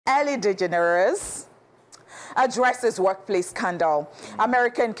Ellen DeGeneres addresses workplace scandal.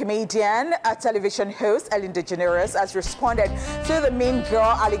 American comedian, television host Ellen DeGeneres has responded to the mean girl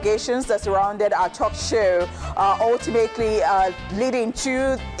allegations that surrounded our talk show, ultimately leading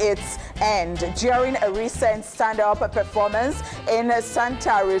to its end. During a recent stand-up performance in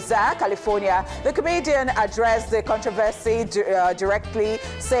Santa Rosa, California, the comedian addressed the controversy directly,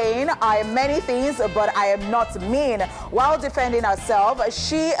 saying, "I am many things, but I am not mean." While defending herself,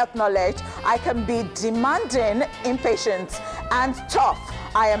 she acknowledged, "I can be demanding, impatient, and tough.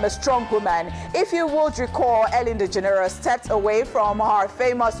 I am a strong woman." If you would recall, Ellen DeGeneres stepped away from her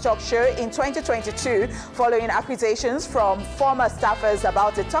famous talk show in 2022 following accusations from former staffers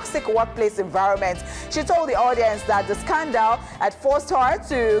about a toxic workplace environment. She told the audience that the scandal had forced her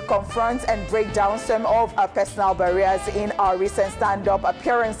to confront and break down some of her personal barriers in her recent stand-up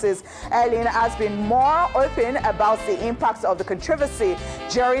appearances. Ellen has been more open about the impacts of the controversy.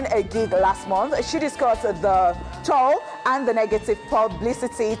 During a gig last month, she discussed the toll and the negative publicity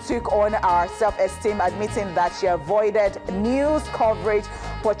took on her self-esteem, admitting that she avoided news coverage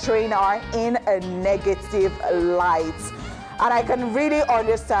portraying her in a negative light. And I can really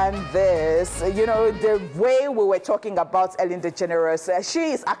understand this. You know, the way we were talking about Ellen DeGeneres,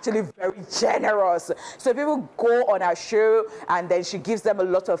 she is actually very generous. So people go on her show and then she gives them a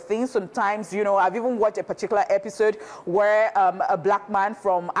lot of things. Sometimes, you know, I've even watched a particular episode where a black man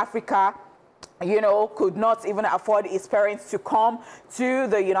from Africa, you know, could not even afford his parents to come to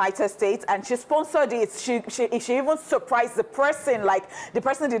the United States, and she sponsored it. She even surprised the person, like the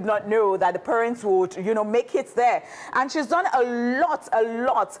person did not know that the parents would, you know, make it there. And she's done a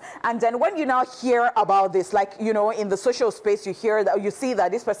lot. And then when you now hear about this, like, you know, in the social space, you hear that, you see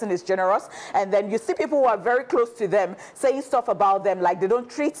that this person is generous, and then you see people who are very close to them saying stuff about them, like they don't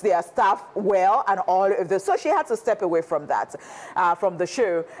treat their staff well and all of this. So she had to step away from that, from the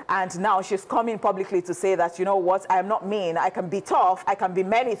show. And now she's coming publicly to say that, you know what, I am not mean. I can be tough, I can be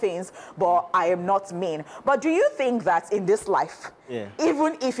many things, but I am not mean. But do you think that in this life,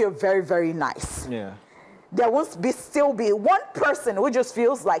 even if you're very, very nice, there won't still be one person who just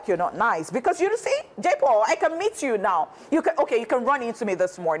feels like you're not nice? Because you see, J. Paul, I can meet you now. You can run into me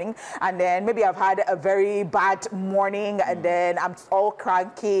this morning, and then maybe I've had a very bad morning, and then I'm all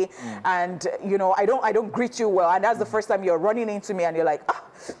cranky, and you know, I don't greet you well, and that's the first time you're running into me, and you're like,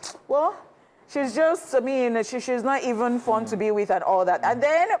 well, she's just, I mean, she's not even fun to be with and all that. And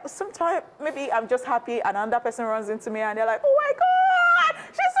then sometimes maybe I'm just happy and another person runs into me and they're like, "Oh my God,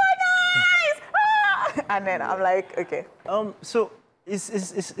 she's so nice!" And then I'm like, okay. So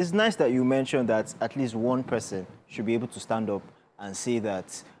it's nice that you mentioned that at least one person should be able to stand up and say that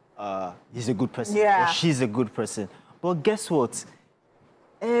he's a good person or she's a good person. But guess what?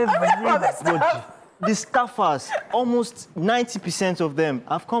 Everybody, the staffers, almost 90% of them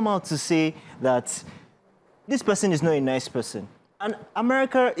have come out to say that this person is not a nice person. And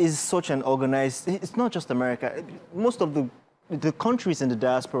America is such an organized, it's not just America, most of the countries in the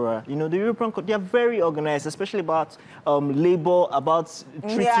diaspora, you know, the European countries, they are very organized, especially about labor, about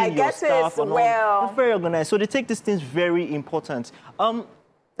treating your staff. They're very organized. So they take these things very important.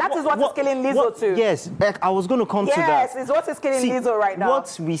 That is what is killing Lizzo too. Yes, I was going to come to that. Yes, it's what is killing Lizzo right now.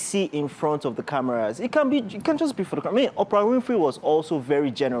 What we see in front of the cameras, it can just be for the camera. I mean, Oprah Winfrey was also very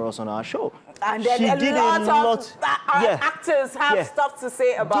generous on our show. And then a lot of actors have stuff to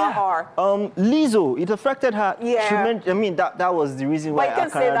say about her. Lizzo, it affected her. I mean, that was the reason why. But you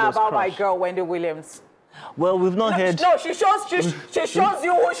can say that about my girl Wendy Williams. Well, we've not heard. No, she shows you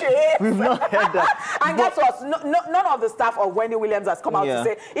who she is. We've not heard that. And guess what? None of the staff of Wendy Williams has come out to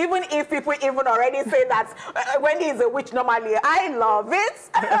say, even if people even already say that Wendy is a witch normally, I love it.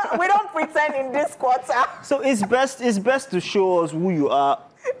 We don't pretend in this quarter. So it's best to show us who you are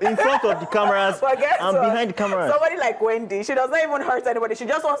in front of the cameras and behind the cameras. Somebody like Wendy, she does not even hurt anybody. She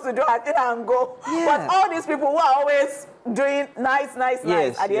just wants to do her thing and go. But all these people who are always doing nice, at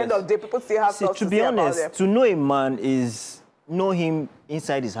the end of the day, people still have stuff to say about them. To be honest, to know a man is know him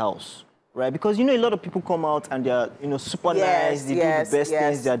inside his house, right? Because, you know, a lot of people come out and they're, you know, super nice, they do the best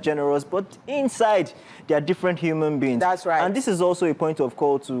things, they're generous, but inside, they are different human beings. That's right. And this is also a point of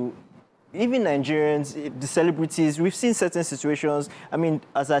call to even Nigerians, the celebrities. We've seen certain situations. I mean,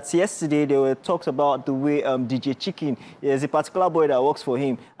 as at yesterday, there were talks about the way DJ Chicken, there's a particular boy that works for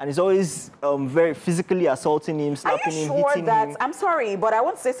him, and he's always very physically assaulting him, slapping him, hitting him. I'm sorry, but I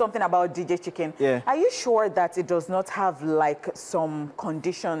want to say something about DJ Chicken. Are you sure that it does not have, like, some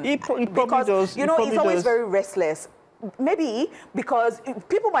condition? It probably does. You know, he's always very restless. Maybe because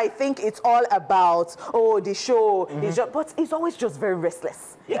people might think it's all about, oh, the show, but he's always just very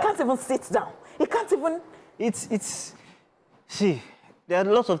restless. He can't even sit down. He can't even... See, there are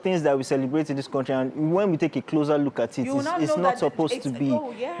lots of things that we celebrate in this country, and when we take a closer look at it, it's not supposed to be.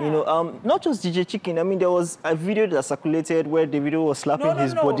 Oh, yeah. You know, not just DJ Chicken. I mean, there was a video that circulated where Davido was slapping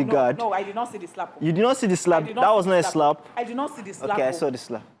his bodyguard. No, I did not see the slap. You did not see the slap? That was not a slap? I did not see the slap. Okay, I saw the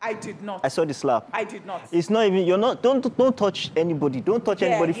slap. I did not. I saw the slap. I did not. It's not even, you're not, don't touch anybody. Don't touch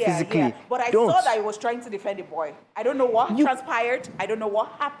anybody physically. Yeah. But I saw that he was trying to defend the boy. I don't know what transpired. I don't know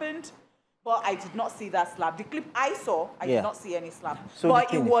what happened. But I did not see that slap. The clip I saw, I did not see any slap. So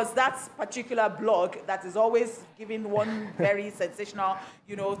but it was that particular blog that is always giving one very sensational,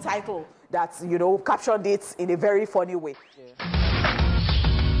 title that, captioned it in a very funny way. Yeah.